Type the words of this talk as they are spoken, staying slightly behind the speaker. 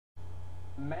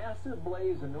Massive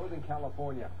blaze in Northern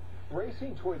California,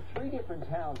 racing toward 3 different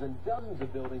towns, and dozens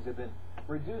of buildings have been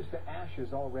reduced to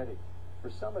ashes already.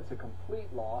 For some, it's a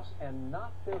complete loss, and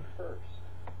not their first.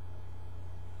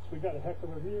 We got a heck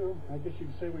of a view. I guess you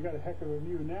could say we got a heck of a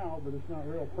view now, but it's not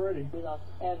real pretty. We lost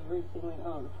everything we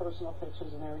owned, personal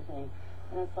pictures and everything.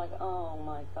 And it's like, oh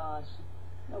my gosh,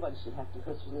 nobody should have to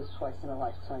go through this twice in a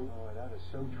lifetime. Oh, that is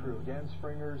so true. Dan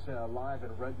Springer's live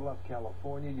in Red Bluff,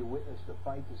 California. You witnessed the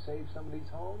fight to save some of these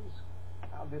homes.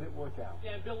 How did it work out?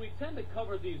 Yeah, Bill, we tend to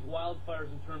cover these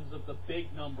wildfires in terms of the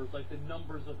big numbers, like the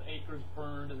numbers of acres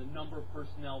burned and the number of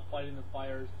personnel fighting the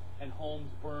fires and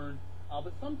homes burned.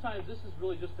 But sometimes this is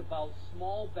really just about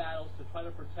small battles to try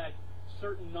to protect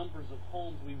certain numbers of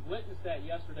homes. We witnessed that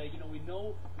yesterday. You know, we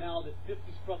know now that 50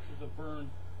 structures have burned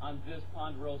on this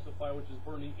Ponderosa fire, which is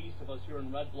burning east of us here in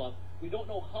Red Bluff. We don't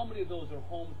know how many of those are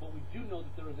homes, but we do know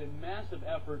that there is a massive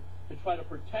effort to try to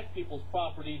protect people's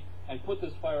property and put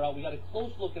this fire out. We got a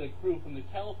close look at a crew from the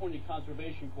California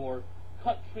Conservation Corps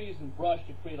cut trees and brush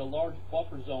to create a large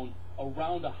buffer zone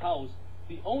around a house.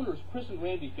 The owners, Chris and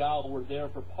Randy Gow, were there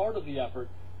for part of the effort,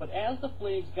 but as the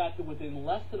flames got to within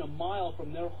less than a mile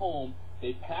from their home,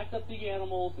 they packed up the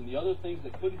animals and the other things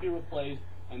that couldn't be replaced,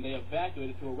 and they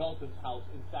evacuated to a relative's house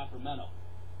in Sacramento.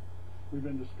 We've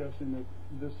been discussing that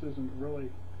this isn't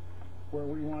really where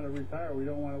we want to retire. We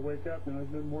don't want to wake up. You know,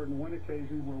 there's been more than one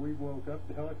occasion where we woke up,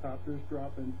 the helicopters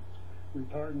dropping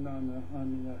retardant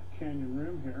on the canyon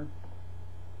rim here.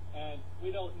 And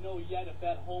we don't know yet if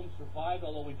that home survived,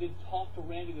 although we did talk to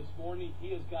Randy this morning.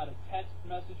 He has got a text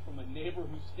message from a neighbor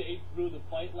who stayed through the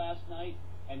fight last night,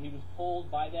 and he was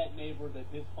told by that neighbor that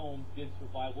his home did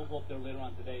survive. We'll go up there later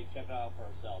on today and check it out for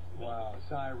ourselves. Wow,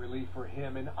 sigh of relief for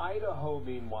him. In Idaho,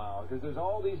 meanwhile, because there's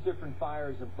all these different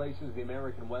fires in places in the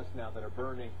American West now that are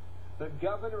burning, the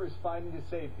governor is fighting to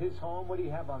save his home. What do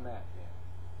you have on that?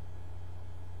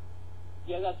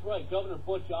 Yeah, that's right. Governor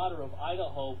Butch Otter of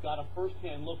Idaho got a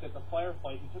first-hand look at the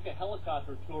firefight. He took a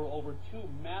helicopter tour over 2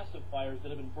 massive fires that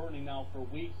have been burning now for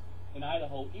weeks in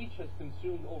Idaho. Each has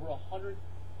consumed over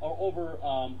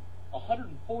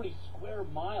 140 square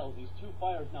miles, these 2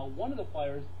 fires. Now, one of the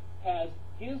fires has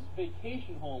his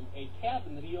vacation home, a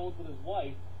cabin that he owns with his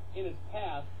wife, in its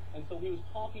path. And so he was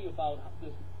talking about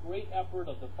this great effort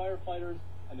of the firefighters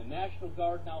and the National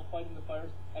Guard now fighting the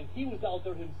fires, and he was out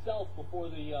there himself before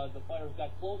the fires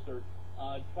got closer,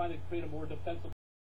 trying to create a more defensible